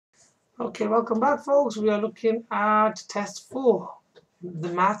Okay, welcome back, folks. We are looking at Test 4, the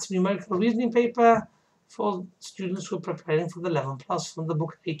Maths Numerical Reasoning paper for students who are preparing for the 11 plus from the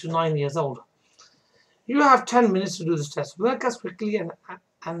book 8 to 9 years old. You have 10 minutes to do this test. Work as quickly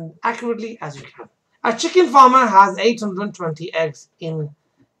and accurately as you can. A chicken farmer has 820 eggs in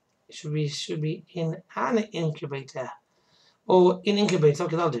should be in an incubator or in incubator.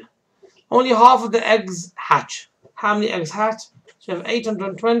 Okay, that'll do. Only half of the eggs hatch. How many eggs hatch? So you have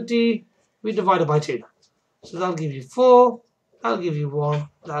 820. We divide it by 2. So that'll give you 4, that'll give you 1,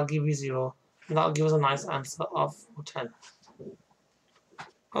 that'll give you 0, and that'll give us a nice answer of 10.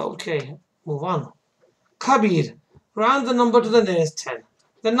 Okay, move on. Kabir, round the number to the nearest 10.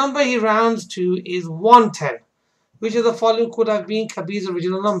 The number he rounds to is 110. Which of the following could have been Kabir's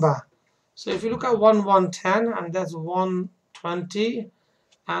original number? So if you look at 110, and there's 120,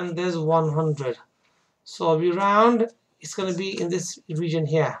 and there's 100. So we round, it's going to be in this region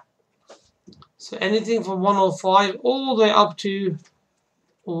here. So anything from 105 all the way up to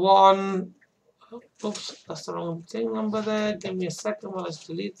 1. Oops, that's the wrong thing number there. Give me a second while I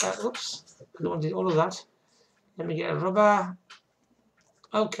delete that. Oops, I don't want to do all of that. Let me get a rubber.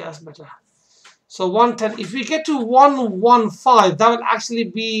 Okay, that's better. So 110. If we get to 115, that will actually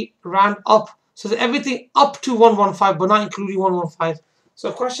be round up. So everything up to 115, but not including 115.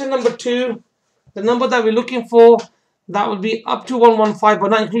 So question number 2, the number that we're looking for, that would be up to 115, but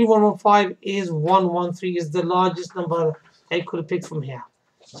not including 115, is 113, is the largest number I could have picked from here.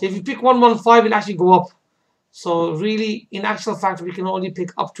 So if you pick 115, it'll actually go up. So really, in actual fact, we can only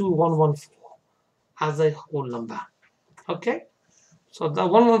pick up to 114 as a whole number. Okay? So the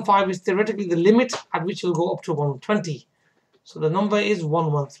 115 is theoretically the limit at which it will go up to 120. So the number is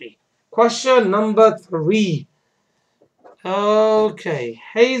 113. Question number 3. Okay.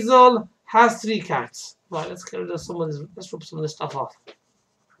 Hazel has 3 cats. Right, let's get rid of some of this. Let's rip some of this stuff off.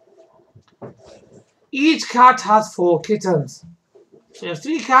 Each cat has 4 kittens. So you have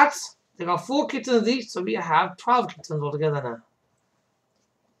 3 cats. They got 4 kittens each. So we have 12 kittens altogether now.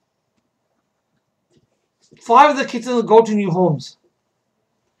 5 of the kittens go to new homes.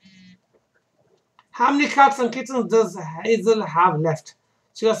 How many cats and kittens does Hazel have left?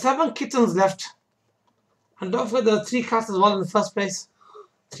 So you have 7 kittens left. And don't forget there are 3 cats as well in the first place.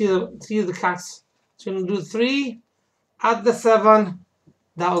 3 of the cats. So you're going to do 3, add the 7,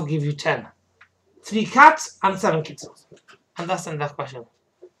 that will give you 10. 3 cats and 7 kittens. And that's the end of that question.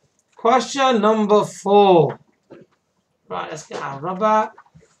 Question number 4. Right, let's get our rubber.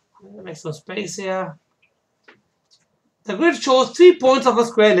 Make some space here. The grid shows 3 points of a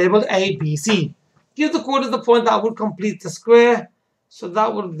square labeled A, B, C. Give the code of the point that would complete the square. So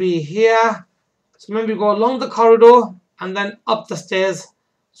that would be here. So remember, you go along the corridor and then up the stairs.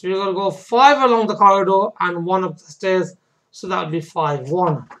 So you're going to go 5 along the corridor and 1 up the stairs. So that would be 5,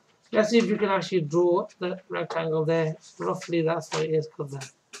 1. Let's see if you can actually draw the rectangle there. Roughly that's what it is because the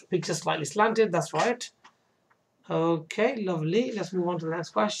picture is slightly slanted. That's right. Okay, lovely. Let's move on to the next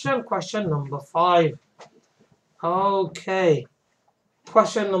question. Question number 5. Okay.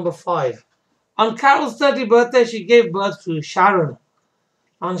 Question number 5. On Carol's 30th birthday, she gave birth to Sharon.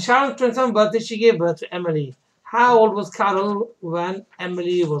 On Sharon's 27th birthday, she gave birth to Emily. How old was Carol when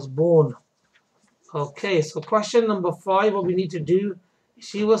Emily was born? Okay, so question number 5, what we need to do,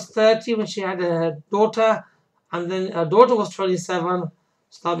 she was 30 when she had a daughter, and then her daughter was 27,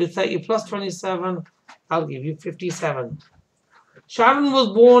 so that'll be 30 plus 27, that'll give you 57. Sharon was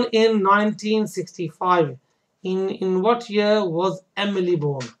born in 1965. In what year was Emily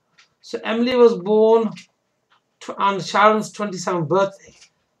born? So Emily was born on Sharon's 27th birthday.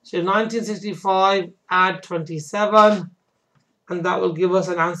 So 1965, add 27, and that will give us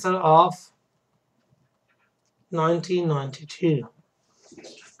an answer of 1992.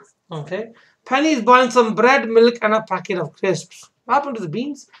 Okay. Penny is buying some bread, milk, and a packet of crisps. What happened to the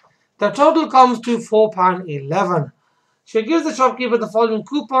beans? The total comes to £4.11. She gives the shopkeeper the following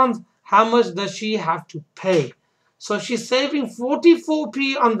coupons. How much does she have to pay? So she's saving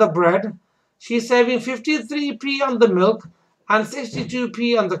 44p on the bread. She's saving 53p on the milk and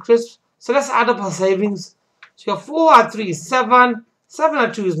 62p on the crisps. So let's add up her savings. So your 4 add 3 is 7. 7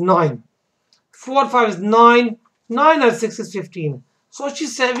 add 2 is 9. 4 add 5 is 9. 9 add 6 is 15. So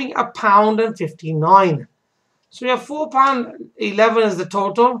she's saving £1.59. So your £4.11 is the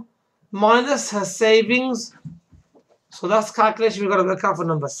total minus her savings. So that's calculation. We've got to work out for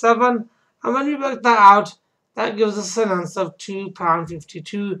number 7. And when we work that out, that gives us an answer of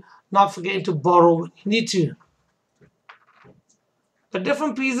 £2.52. Not forgetting to borrow when you need to. The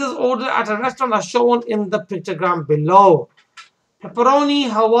different pizzas ordered at a restaurant are shown in the pictogram below. Pepperoni,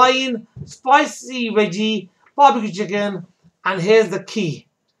 Hawaiian, spicy veggie, barbecue chicken, and here's the key.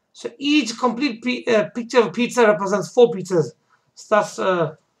 So each complete picture of pizza represents 4 pizzas. So that's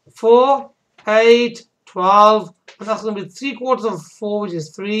 4, 8, 12, and that's going to be 3/4 of 4, which is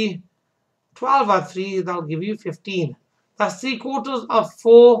 3. 12 by 3, that'll give you 15. That's 3/4 of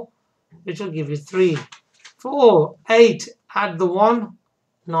 4, which will give you 3. 4, 8, add the 1,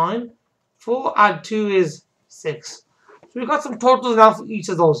 9. 4 add 2 is 6. So we've got some totals now for each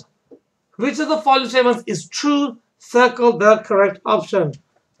of those. Which of the following statements is true? Circle the correct option.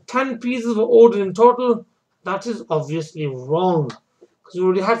 10 pieces were ordered in total. That is obviously wrong, because we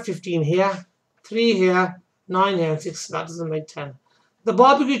already had 15 here, 3 here, 9 here, and 6. That doesn't make 10. The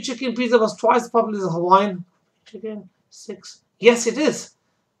barbecue chicken pizza was twice as popular as the Hawaiian chicken. 6. Yes, it is,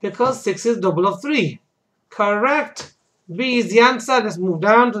 because 6 is double of 3. Correct. B is the answer. Let's move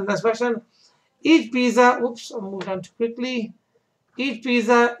down to the next question. Each pizza, oops, I moved down too quickly. Each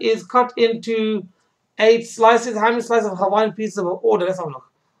pizza is cut into 8 slices. How many slices of Hawaiian pizza were ordered? Let's have a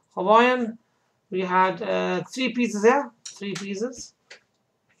look. Hawaiian, we had 3 pieces here. 3 pieces.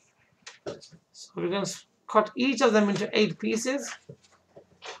 So we're going to cut each of them into 8 pieces.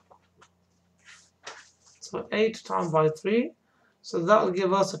 So 8 times by 3. So that will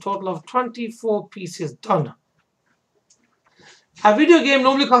give us a total of 24 pieces. Done. A video game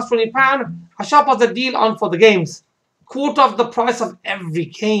normally costs £20. A shop has a deal on for the games. Quarter of the price of every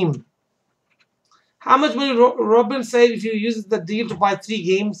game. How much money Robin saved if you use the deal to buy 3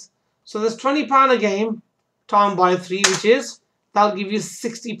 games? So there's £20 a game times by 3, which is, that'll give you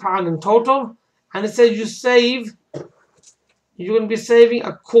 £60 in total. And it says you're going to be saving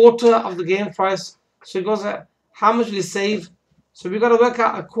a quarter of the game price. So it goes at how much will you save? So we've got to work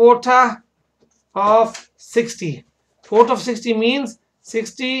out a quarter of 60. Quarter of 60 means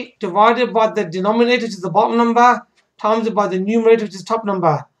 60 divided by the denominator, which is the bottom number, times it by the numerator, which is top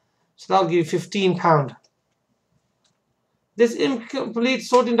number. So that'll give you £15. This incomplete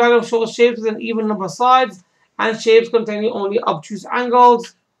sorting diagram shows shapes with an even number of sides and shapes containing only obtuse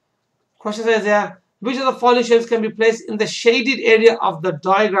angles. Question says here, which of the following shapes can be placed in the shaded area of the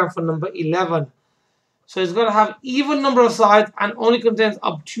diagram for number 11? So it's going to have even number of sides and only contains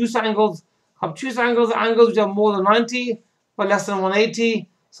obtuse angles. Obtuse angles are angles which are more than 90 but less than 180.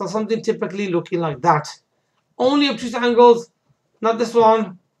 So something typically looking like that. Only obtuse angles, not this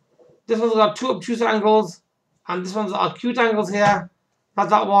one. This one's got 2 obtuse angles, and this one's acute angles here, not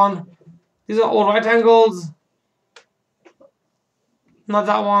that one. These are all right angles, not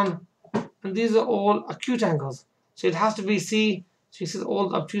that one. And these are all acute angles. So it has to be C. So you see all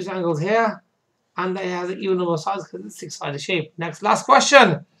the obtuse angles here, and it has an even number of sides because it's a 6-sided shape. Next, last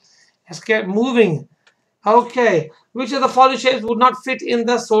question. Let's get moving. Okay, which of the following shapes would not fit in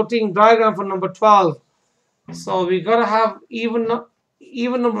the sorting diagram for number 12? So we got to have even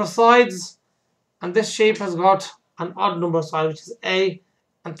number of sides, and this shape has got an odd number of sides, which is A.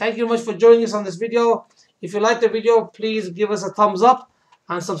 And thank you very much for joining us on this video. If you like the video, please give us a thumbs up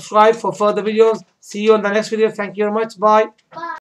and subscribe for further videos. See you on the next video. Thank you very much. Bye.